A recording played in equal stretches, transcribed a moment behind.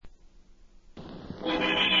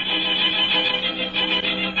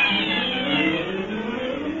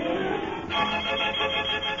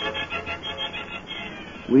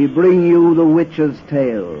we bring you The Witch's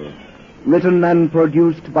Tale, written and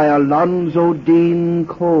produced by Alonzo Dean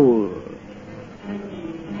Cole.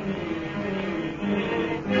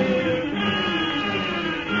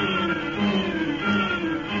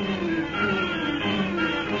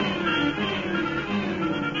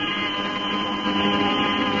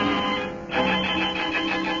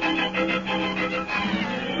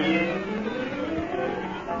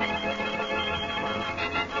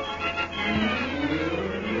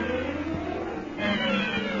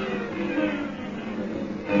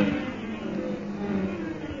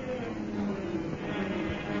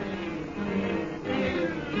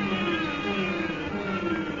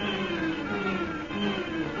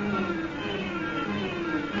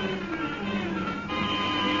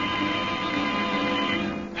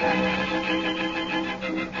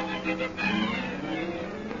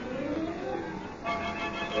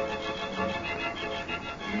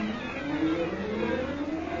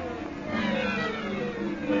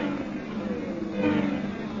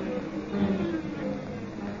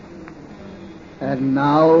 And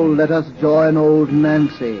now let us join old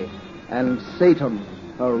Nancy and Satan,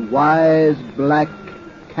 her wise black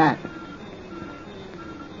cat.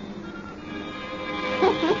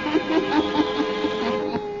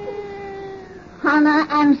 Hannah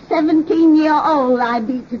and 17-year-old I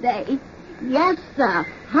be today. Yes, sir,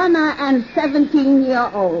 Hannah and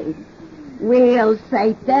 17-year-old. Well,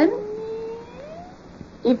 Satan,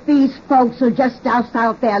 if these folks will just douse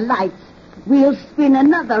out their lights, we'll spin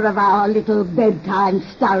another of our little bedtime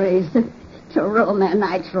stories to ruin their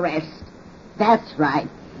night's rest. That's right.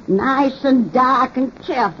 Nice and dark and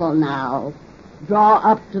careful now. Draw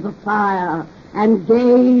up to the fire and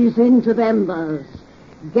gaze into the embers.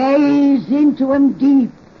 Gaze into 'em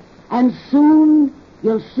deep, and soon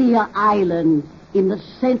you'll see an island in the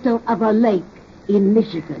center of a lake in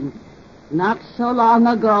Michigan. Not so long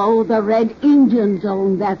ago, the Red Indians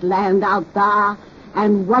owned that land out there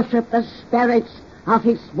and worship the spirits of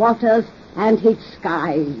its waters and its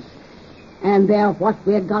skies. And they're what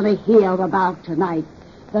we're going to hear about tonight.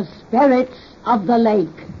 The spirits of the lake.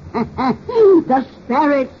 The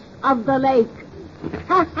spirits of the lake.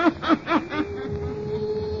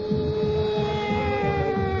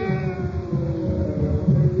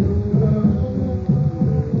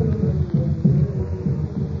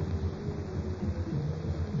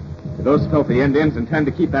 Those filthy Indians intend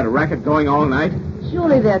to keep that racket going all night?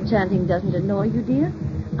 Surely their chanting doesn't annoy you, dear.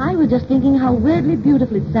 I was just thinking how weirdly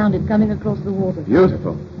beautiful it sounded coming across the water.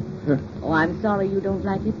 Beautiful. Oh, I'm sorry you don't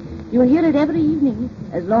like it. You'll hear it every evening,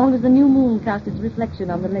 as long as the new moon casts its reflection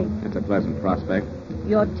on the lake. It's a pleasant prospect.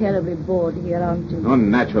 You're terribly bored here, aren't you? Oh,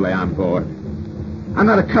 naturally I'm bored. I'm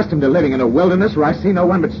not accustomed to living in a wilderness where I see no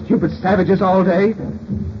one but stupid savages all day.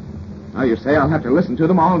 Now you say I'll have to listen to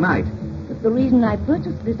them all night. But the reason I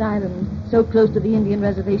purchased this island so close to the Indian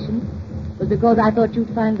reservation was because I thought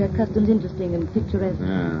you'd find their customs interesting and picturesque.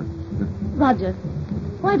 Yeah. Roger,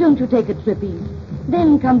 why don't you take a trip east?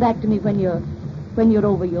 Then come back to me when you're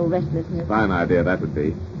over your restlessness. Fine idea that would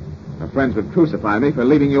be. My friends would crucify me for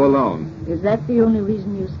leaving you alone. Is that the only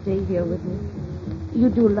reason you stay here with me? You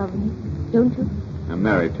do love me, don't you? I'm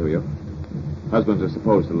married to you. Husbands are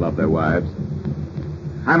supposed to love their wives.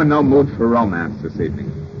 I'm in no mood for romance this evening.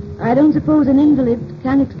 I don't suppose an invalid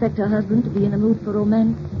can expect her husband to be in a mood for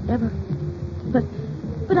romance, ever.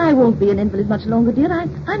 But I won't be an invalid much longer, dear.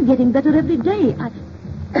 I'm getting better every day.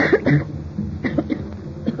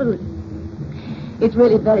 It's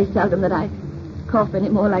really very seldom that I cough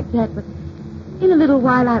anymore like that, but in a little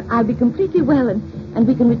while I'll be completely well, and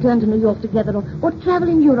we can return to New York together or travel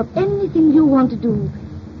in Europe, anything you want to do.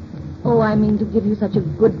 Oh, I mean to give you such a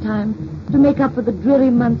good time, to make up for the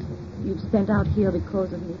dreary months you've spent out here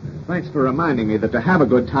because of me. Thanks for reminding me that to have a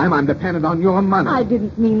good time, I'm dependent on your money. I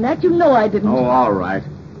didn't mean that. You know I didn't. Oh, all right.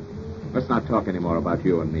 Let's not talk anymore about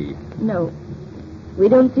you and me. No. We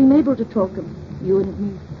don't seem able to talk of you and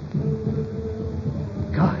me.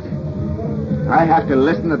 God. I have to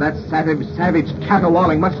listen to that savage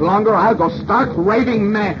caterwauling much longer, I'll go stark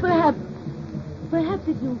raving mad. Perhaps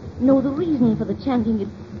if you know the reason for the chanting,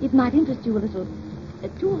 it might interest you a little.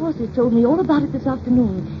 Two horses told me all about it this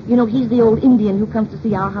afternoon. You know, he's the old Indian who comes to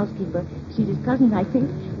see our housekeeper. She's his cousin, I think.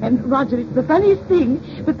 And, Roger, it's the funniest thing,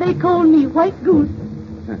 but they call me White Goose.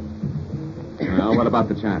 Well, what about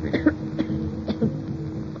the chanting?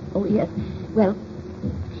 Oh, yes. Well,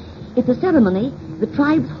 it's a ceremony the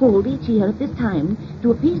tribes hold each year at this time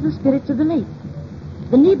to appease the spirits of the lake.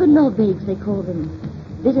 The Nibbanobegs, they call them.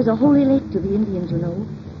 This is a holy lake to the Indians, you know.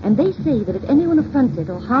 And they say that if anyone affronts it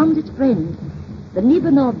or harms its friends, the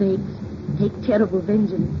Nibbanobegs take terrible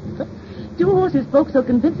vengeance. Two horses spoke so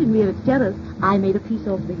convincingly of its terrors, I made a peace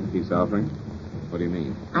offering. Peace offering? What do you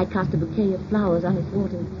mean? I cast a bouquet of flowers on his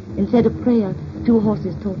water. And said a prayer 2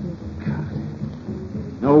 horses taught me.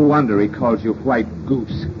 God. No wonder he calls you White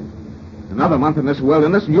Goose. Another month in this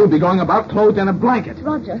wilderness, and you'll be going about clothed in a blanket.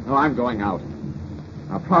 Roger. No, I'm going out.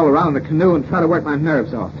 I'll prowl around in the canoe and try to work my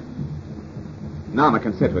nerves off. Nama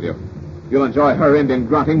can sit with you. You'll enjoy her Indian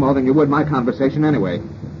grunting more than you would my conversation anyway.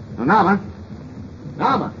 Now, Nama.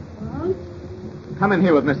 Nama. Huh? Come in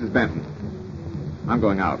here with Mrs. Benton. I'm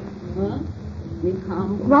going out. Huh? We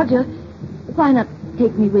come. Roger, why not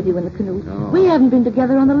take me with you in the canoe? Oh. We haven't been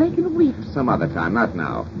together on the lake in a week. Some other time, not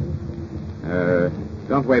now.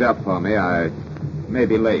 Don't wait up for me. I may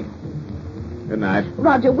be late. Good night.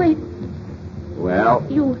 Roger, wait. Well,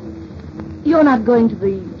 You're not going to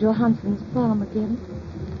the Johansson's farm again?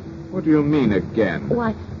 what do you mean again?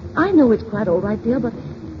 Why, I know it's quite all right, dear, but,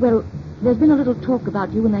 well, there's been a little talk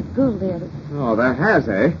about you and that girl there. Oh, there has,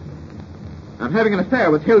 eh? I'm having an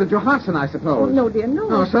affair with Hilda Johansson, I suppose. Oh, no, dear, no.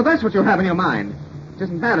 Oh, so that's what you have in your mind. It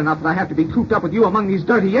isn't bad enough that I have to be cooped up with you among these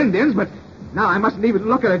dirty Indians, but now I mustn't even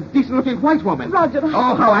look at a decent-looking white woman. Roger.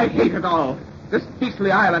 Oh, how I hate it all. This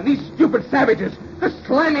beastly island, these stupid savages, this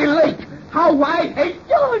slimy lake. How I hate...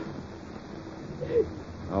 George!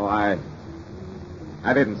 Oh, I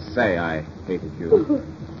didn't say I hated you.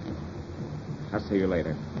 I'll see you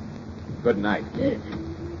later. Good night.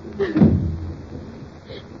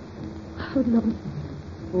 Oh, no.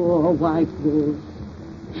 Poor White Goose.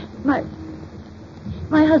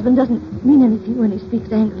 My husband doesn't mean anything when he speaks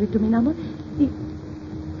angrily to me, Nama.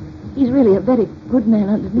 He's really a very good man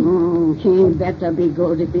underneath. He'd better be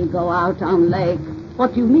good if he go out on lake.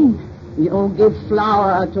 What do you mean? You give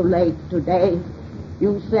flower to lake today.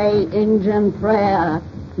 You say Indian prayer.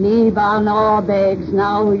 Niba no begs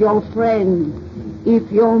now your friend. If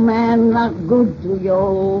your man not good to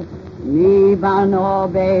you, Niba no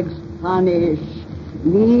begs punish.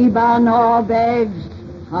 Niba no begs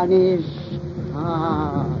punish.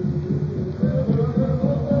 Ah.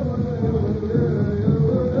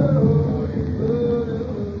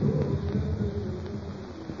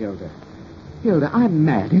 Hilda, I'm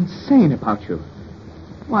mad, insane about you.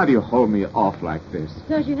 Why do you hold me off like this?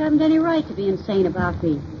 Because you haven't any right to be insane about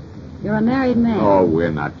me. You're a married man. Oh,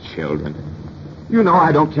 we're not children. You know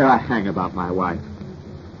I don't care a hang about my wife.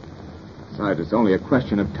 Besides, it's only a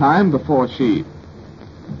question of time before she...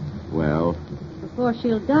 Well... Before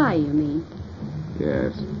she'll die, you mean?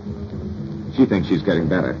 Yes. She thinks she's getting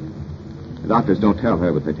better. The doctors don't tell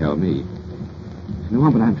her what they tell me. The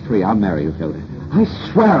moment I'm free, I'll marry you, Hilda. I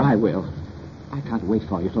swear I will. I can't wait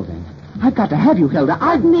for you till then. I've got to have you, Hilda.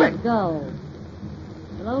 Let me go.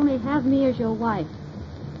 You'll only have me as your wife.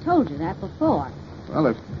 I told you that before. Well,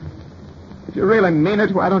 if you really mean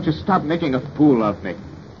it, why don't you stop making a fool of me?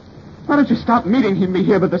 Why don't you stop meeting me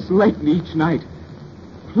here by this lake each night?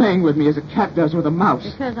 Playing with me as a cat does with a mouse.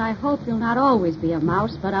 Because I hope you'll not always be a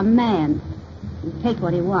mouse, but a man. You take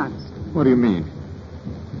what he wants. What do you mean?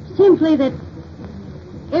 Simply that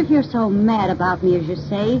if you're so mad about me as you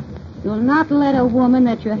say, you'll not let a woman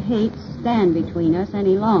that you hate stand between us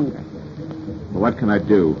any longer. Well, what can I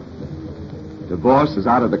do? Divorce is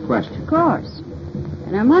out of the question. Of course.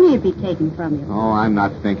 And our money would be taken from you. Oh, I'm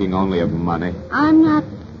not thinking only of money. I'm not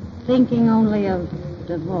thinking only of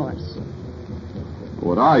divorce.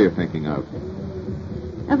 What are you thinking of?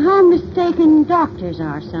 Of how mistaken doctors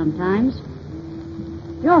are sometimes.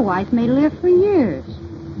 Your wife may live for years.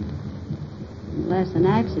 Unless an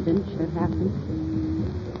accident should happen.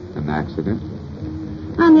 An accident?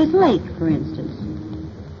 On this lake, for instance.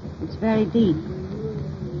 It's very deep.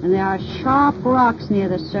 And there are sharp rocks near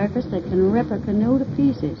the surface that can rip a canoe to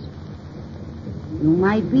pieces. You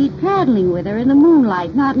might be paddling with her in the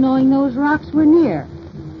moonlight, not knowing those rocks were near.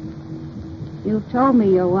 You told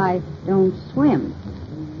me your wife don't swim.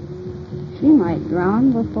 She might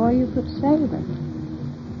drown before you could save her.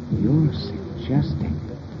 You're suggesting...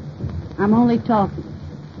 I'm only talking.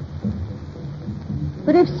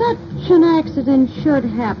 But if such an accident should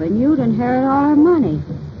happen, you'd inherit all her money.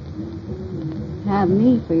 Have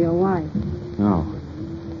me for your wife. No.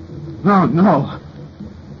 No.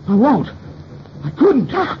 I won't. I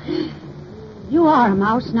couldn't. You are a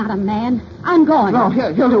mouse, not a man. I'm going. No,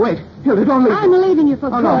 Hilda, wait. Hilda, don't leave. I'm leaving you for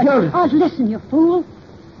good. No, Hilda. Oh, listen, you fool.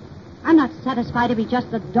 I'm not satisfied to be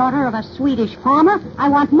just the daughter of a Swedish farmer. I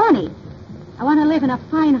want money. I want to live in a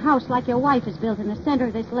fine house like your wife has built in the center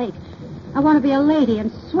of this lake. I want to be a lady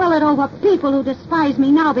and swell it over people who despise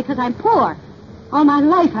me now because I'm poor. All my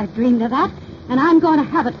life I've dreamed of that, and I'm going to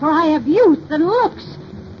have it, for I have youth and looks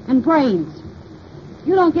and brains.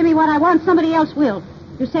 You don't give me what I want, somebody else will.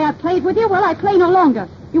 You say I played with you? Well, I play no longer.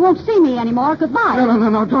 You won't see me anymore. Goodbye.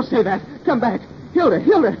 No, don't say that. Come back. Hilda.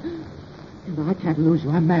 Hilda, I can't lose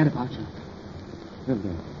you. I'm mad about you.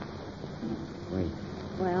 Hilda. Wait.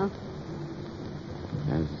 Well?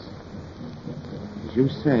 As you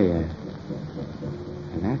say,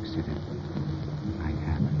 an accident might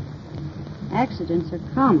happen. Accidents are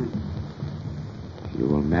common. You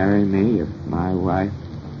will marry me if my wife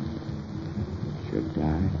should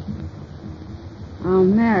die? I'll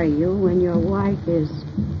marry you when your wife is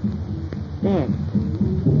dead.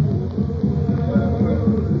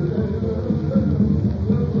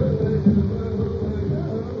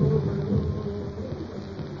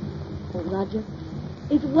 Oh, Roger,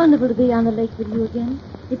 it's wonderful to be on the lake with you again.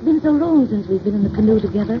 It's been so long since we've been in the canoe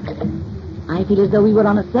together. I feel as though we were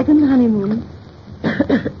on a second honeymoon.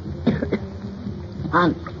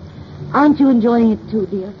 Aren't you enjoying it too,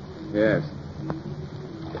 dear? Yes.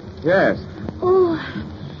 Yes. Oh,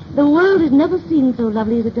 the world has never seemed so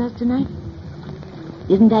lovely as it does tonight.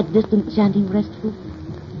 Isn't that distant chanting restful?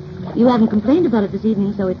 You haven't complained about it this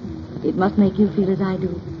evening, so it must make you feel as I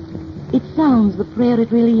do. It sounds the prayer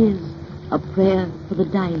it really is. A prayer for the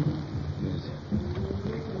dying. Yes.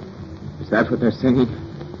 Is that what they're singing?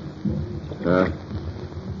 A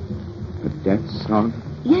death song?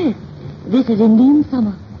 Yes. This is Indian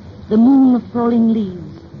summer. The moon of falling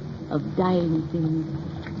leaves. Of dying things.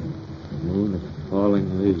 Moon of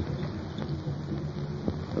falling leaves.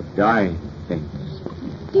 Of dying things.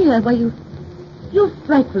 Dear, why you're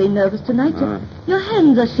frightfully nervous tonight. Your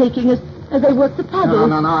hands are shaking as they work the paddle.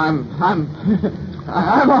 No, I'm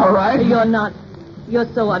all right. You're not. You're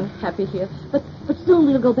so unhappy here. But soon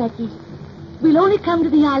we'll go back east. We'll only come to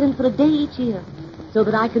the island for a day each year, so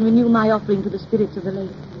that I can renew my offering to the spirits of the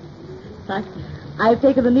lake. I've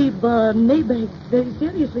taken the Nabag very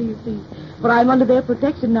seriously, you see. For I'm under their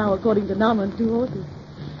protection now, according to Nama and 2 horses.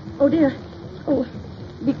 Oh, dear. Oh,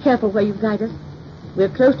 be careful where you guide us. We're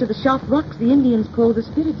close to the sharp rocks the Indians call the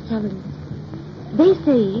Spirit's Talons. They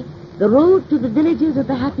say the road to the villages of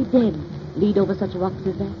the happy dead lead over such rocks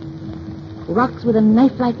as that. Rocks with a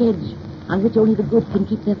knife-like edge on which only the good can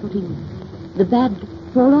keep their footing. The bad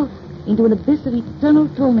fall off into an abyss of eternal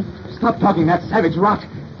torment. Stop talking that savage rot.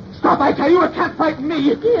 Stop, I tell you, it can't frighten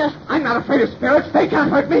me. Dear. I'm not afraid of spirits. They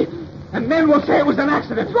can't hurt me. And men will say it was an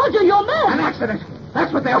accident. Roger, you're mad. An accident.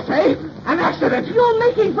 That's what they'll say. An accident. You're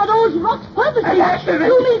making for those rocks purposely. An accident.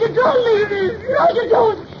 You mean to drown me. Roger,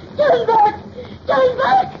 don't. Turn back. Turn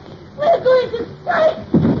back. We're going to strike.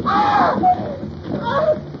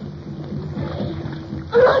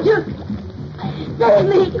 Roger. Save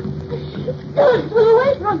me. Don't pull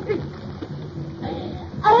away from me.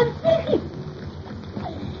 I'm sinking.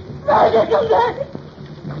 Roger, come back.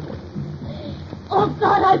 Oh,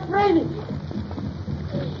 God, I pray thee.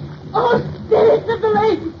 Oh, spirits of the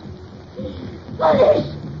lake. Punish.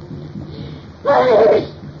 Punish.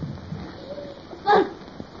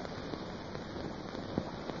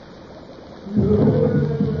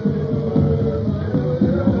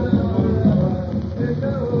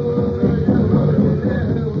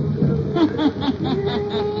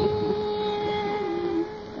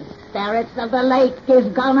 Spirits of the lake is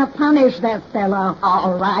gonna punish that fella,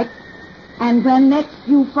 all right. And when next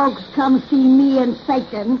you folks come see me and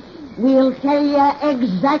Satan, we'll tell you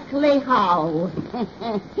exactly how.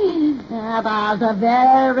 About a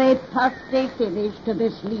very puffy finish to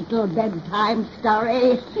this little bedtime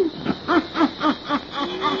story.